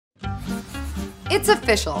It's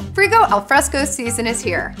official, Frigo al Fresco season is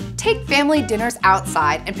here. Take family dinners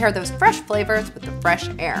outside and pair those fresh flavors with the fresh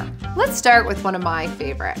air. Let's start with one of my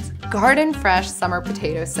favorites, garden fresh summer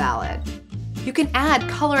potato salad. You can add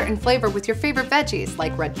color and flavor with your favorite veggies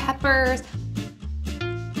like red peppers,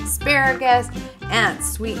 asparagus, and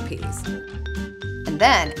sweet peas. And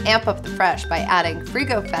then amp up the fresh by adding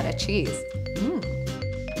Frigo feta cheese.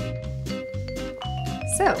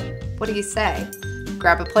 So, what do you say?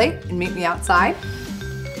 Grab a plate and meet me outside?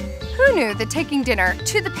 Who knew that taking dinner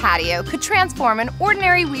to the patio could transform an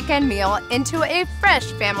ordinary weekend meal into a fresh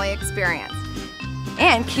family experience?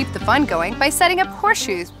 And keep the fun going by setting up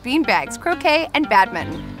horseshoes, beanbags, croquet, and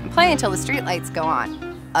badminton, and play until the streetlights go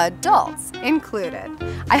on. Adults included.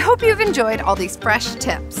 I hope you've enjoyed all these fresh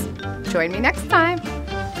tips. Join me next time.